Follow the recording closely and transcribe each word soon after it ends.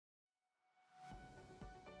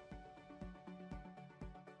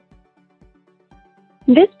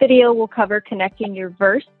This video will cover connecting your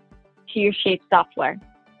verse to your shape software.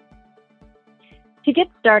 To get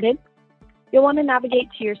started, you'll want to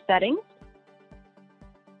navigate to your settings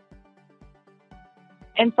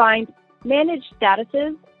and find Manage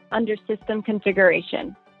Statuses under System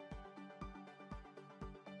Configuration.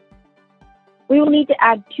 We will need to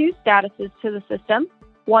add two statuses to the system,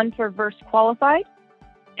 one for verse qualified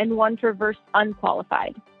and one for verse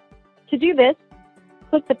unqualified. To do this,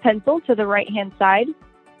 click the pencil to the right-hand side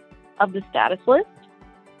of the status list.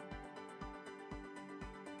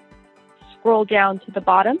 Scroll down to the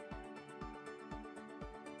bottom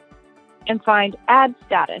and find Add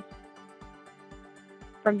Status.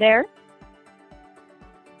 From there,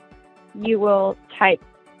 you will type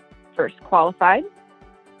verse qualified.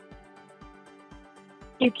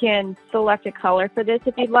 You can select a color for this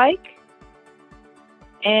if you'd like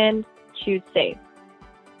and choose Save.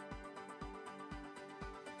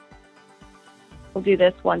 We'll do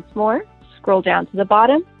this once more. Scroll down to the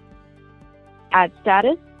bottom, Add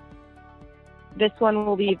Status. This one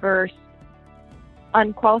will be verse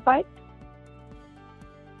unqualified.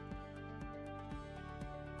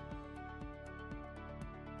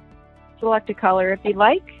 Select a color if you'd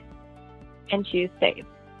like and choose Save.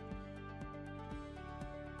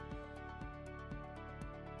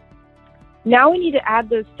 Now we need to add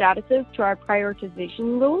those statuses to our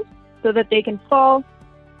prioritization rules so that they can fall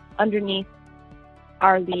underneath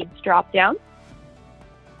our leads drop-down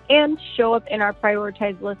and show up in our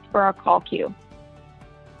prioritized list for our call queue.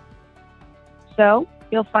 So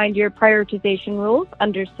you'll find your prioritization rules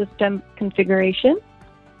under System Configuration.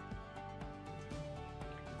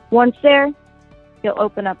 Once there, you'll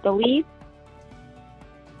open up the lead,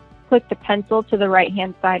 click the pencil to the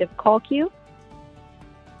right-hand side of call queue,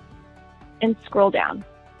 and scroll down.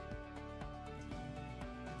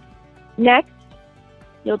 Next,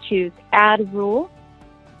 you'll choose Add Rule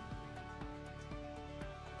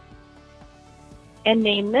and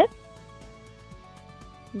name this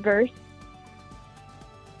verse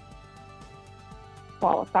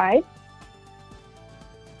qualified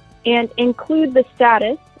and include the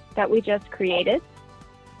status that we just created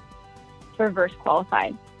for verse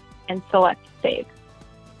qualified and select Save.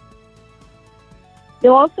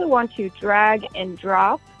 You'll also want to drag and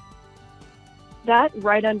drop that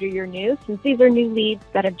right under your new, since these are new leads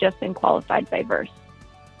that have just been qualified by verse.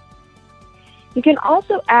 You can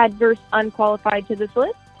also add verse unqualified to this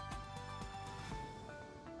list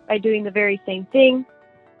by doing the very same thing.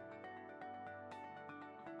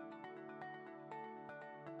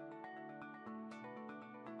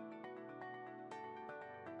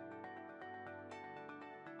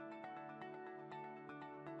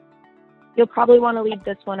 You'll probably want to leave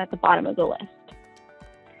this one at the bottom of the list.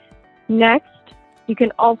 Next, you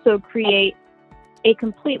can also create a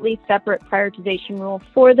completely separate prioritization rule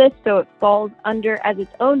for this so it falls under as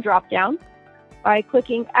its own drop-down by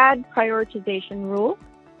clicking Add Prioritization Rule.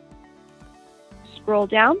 Scroll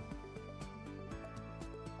down,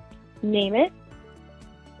 name it,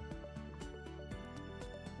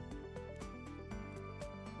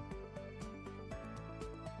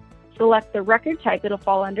 select the record type it'll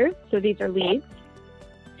fall under, so these are leads,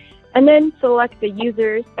 and then select the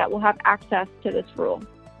users that will have access to this rule.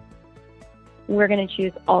 We're going to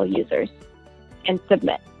choose all users and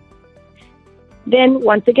submit. Then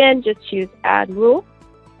once again, just choose Add Rule,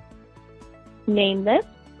 name this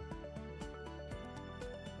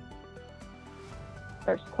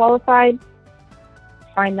verse qualified,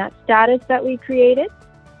 find that status that we created,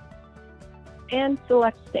 and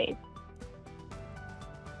select Save.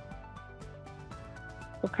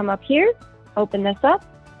 We'll come up here, open this up,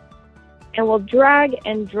 and we'll drag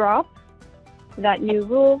and drop that new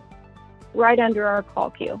rule right under our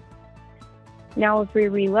call queue. Now if we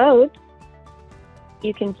reload,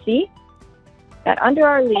 you can see that under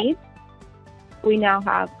our leads, we now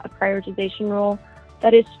have a prioritization rule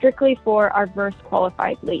that is strictly for our verse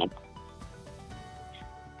qualified leads.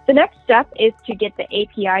 The next step is to get the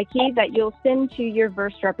API key that you'll send to your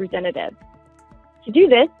verse representative. To do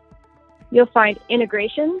this, you'll find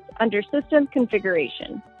Integrations under System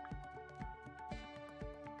Configuration.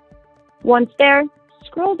 Once there,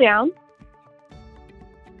 scroll down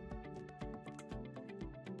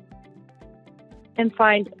and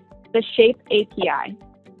find the Shape API.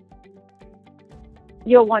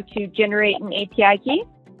 You'll want to generate an API key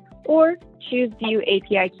or choose View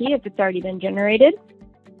API key if it's already been generated,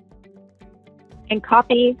 and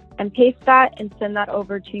copy and paste that and send that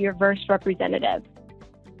over to your verse representative.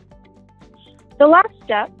 The last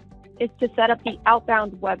step is to set up the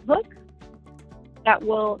outbound webhook that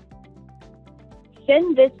will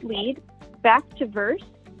send this lead back to verse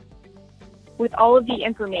with all of the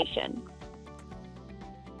information.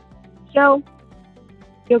 So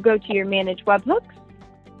you'll go to your Manage Webhooks.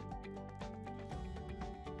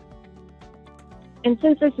 And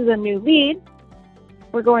since this is a new lead,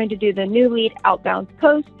 we're going to do the New Lead Outbound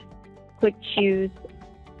Post. Click Choose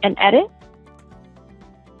and Edit.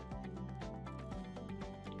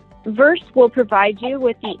 Verse will provide you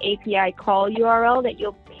with the API call URL that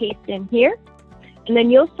you'll paste in here, and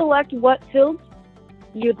then you'll select what fields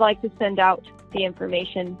you'd like to send out the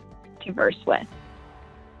information to Verse with.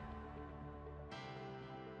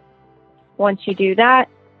 Once you do that,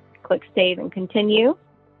 click Save and Continue.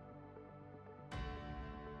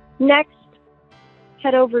 Next,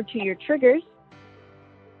 head over to your triggers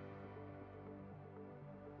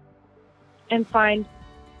and find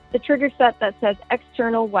the trigger set that says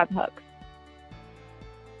External Webhooks.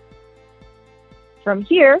 From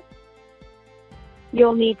here,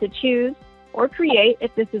 you'll need to choose or create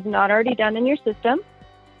if this is not already done in your system.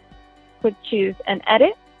 Click Choose and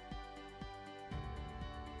Edit.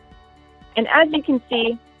 And as you can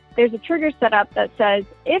see, there's a trigger set up that says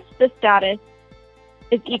if the status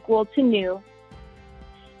is equal to new,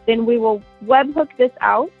 then we will webhook this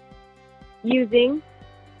out using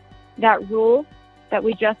that rule that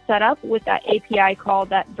we just set up with that API call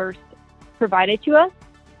that Verse provided to us,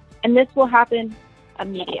 and this will happen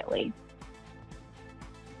immediately.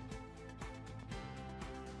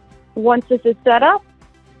 Once this is set up,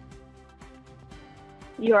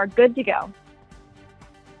 you are good to go.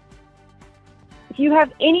 If you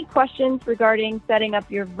have any questions regarding setting up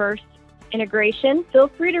your Verse integration, feel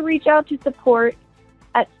free to reach out to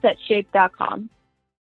support@setshape.com.